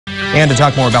And to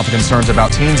talk more about the concerns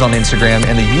about teens on Instagram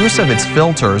and the use of its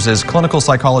filters is clinical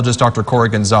psychologist Dr. Corey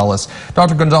Gonzalez.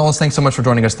 Dr. Gonzalez, thanks so much for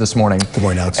joining us this morning. Good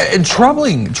morning, Alex.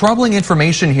 Troubling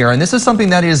information here, and this is something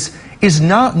that is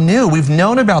not new. We've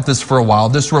known about this for a while.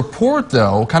 This report,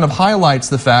 though, kind of highlights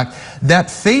the fact that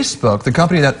Facebook, the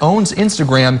company that owns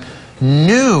Instagram,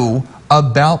 knew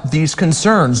about these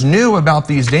concerns, knew about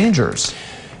these dangers.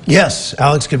 Yes,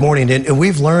 Alex, good morning. And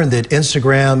we've learned that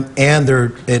Instagram and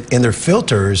their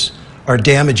filters are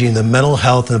damaging the mental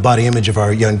health and the body image of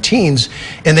our young teens,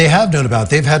 and they have known about it.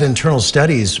 They've had internal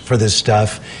studies for this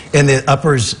stuff, and the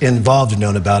uppers involved have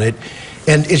known about it.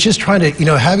 And it's just trying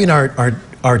to, having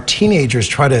our teenagers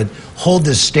try to hold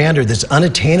this standard that's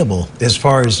unattainable as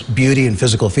far as beauty and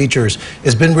physical features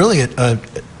has been really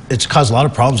it's caused a lot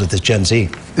of problems with this Gen Z.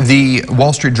 The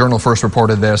Wall Street Journal first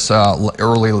reported this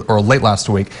late last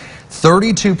week.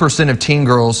 32% of teen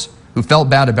girls who felt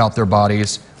bad about their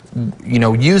bodies,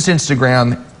 used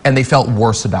Instagram and they felt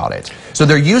worse about it. So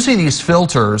they're using these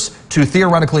filters to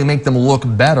theoretically make them look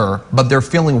better, but they're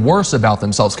feeling worse about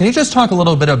themselves. Can you just talk a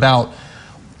little bit about,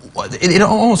 it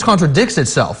almost contradicts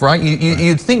itself, right?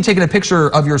 You'd think taking a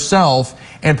picture of yourself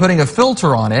and putting a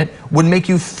filter on it would make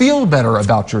you feel better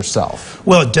about yourself.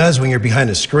 Well, it does when you're behind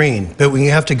a screen, but when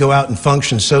you have to go out and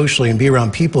function socially and be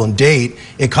around people and date,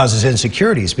 it causes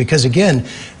insecurities. Because again,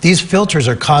 these filters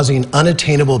are causing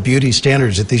unattainable beauty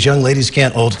standards that these young ladies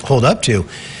can't hold up to.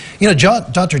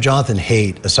 Dr. Jonathan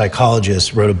Haidt, a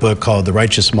psychologist, wrote a book called The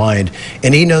Righteous Mind,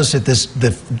 and he knows that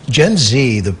the Gen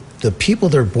Z, the people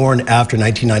that are born after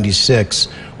 1996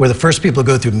 were the first people to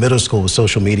go through middle school with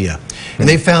social media. And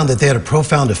they found that they had a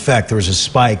profound effect. There was a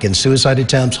spike in suicide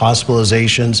attempts,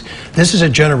 hospitalizations. This is a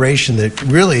generation that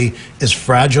really is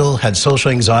fragile, had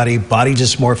social anxiety, body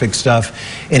dysmorphic stuff,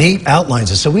 and he outlines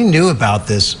this. So we knew about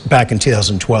this back in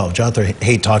 2012. Jonathan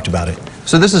Haidt talked about it.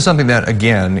 So this is something that,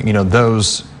 again,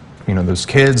 those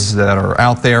kids that are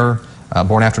out there,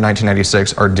 born after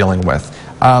 1996, are dealing with.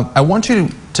 I want you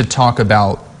to talk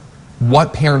about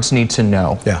what parents need to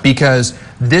know, because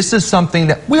this is something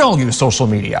that we all use social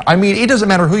media. I mean, it doesn't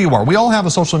matter who you are. We all have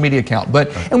a social media account,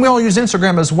 and we all use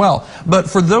Instagram as well. But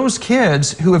for those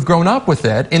kids who have grown up with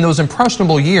it in those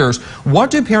impressionable years, what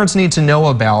do parents need to know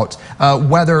about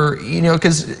whether,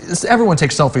 because everyone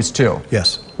takes selfies too.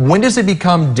 Yes. When does it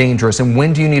become dangerous, and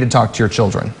when do you need to talk to your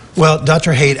children? Well,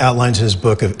 Dr. Haidt outlines in his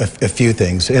book a few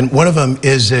things, and one of them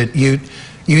is that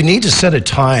you need to set a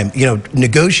time,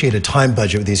 negotiate a time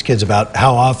budget with these kids about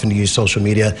how often to use social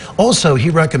media. Also, he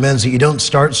recommends that you don't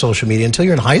start social media until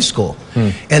you're in high school.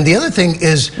 And the other thing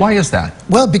is... Why is that?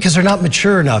 Well, because they're not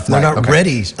mature enough. And they're not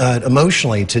ready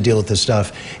emotionally to deal with this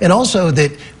stuff. And also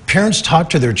that parents talk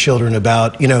to their children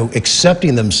about,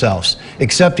 accepting themselves,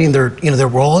 accepting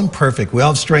we're all imperfect. We all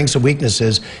have strengths and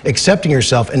weaknesses, accepting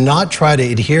yourself and not try to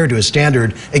adhere to a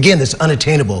standard, again, that's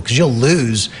unattainable, because you'll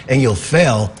lose and you'll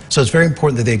fail. So it's very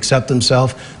important that they accept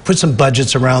themselves, put some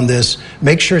budgets around this,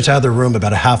 make sure it's out of their room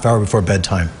about a half hour before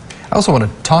bedtime. I also want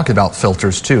to talk about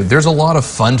filters too. There's a lot of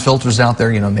fun filters out there,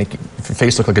 make your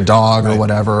face look like a dog or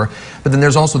whatever. But then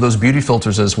there's also those beauty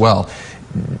filters as well.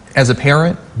 As a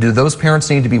parent, do those parents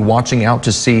need to be watching out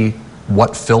to see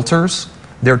what filters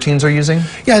their teens are using?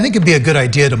 Yeah, I think it'd be a good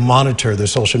idea to monitor their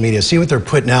social media, see what they're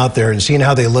putting out there and seeing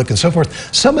how they look and so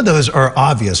forth. Some of those are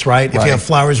obvious, right? If you have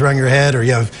flowers around your head or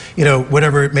you have,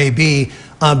 whatever it may be,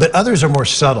 but others are more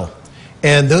subtle.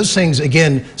 And those things,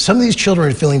 again, some of these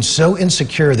children are feeling so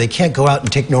insecure they can't go out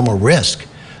and take normal risk.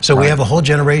 So we have a whole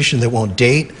generation that won't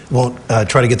date, won't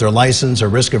try to get their license, or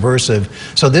risk aversive.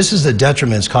 So this is the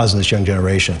detriments causing this young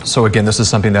generation. So again, this is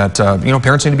something that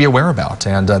parents need to be aware about.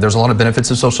 And there's a lot of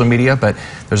benefits of social media, but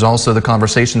there's also the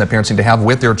conversation that parents need to have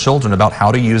with their children about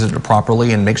how to use it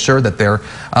properly and make sure that they're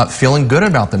feeling good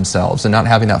about themselves and not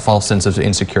having that false sense of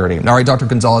insecurity. All right, Dr.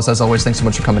 Gonzalez, as always, thanks so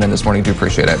much for coming in this morning. Do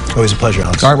appreciate it. Always a pleasure,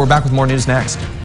 Alex. All right, we're back with more news next.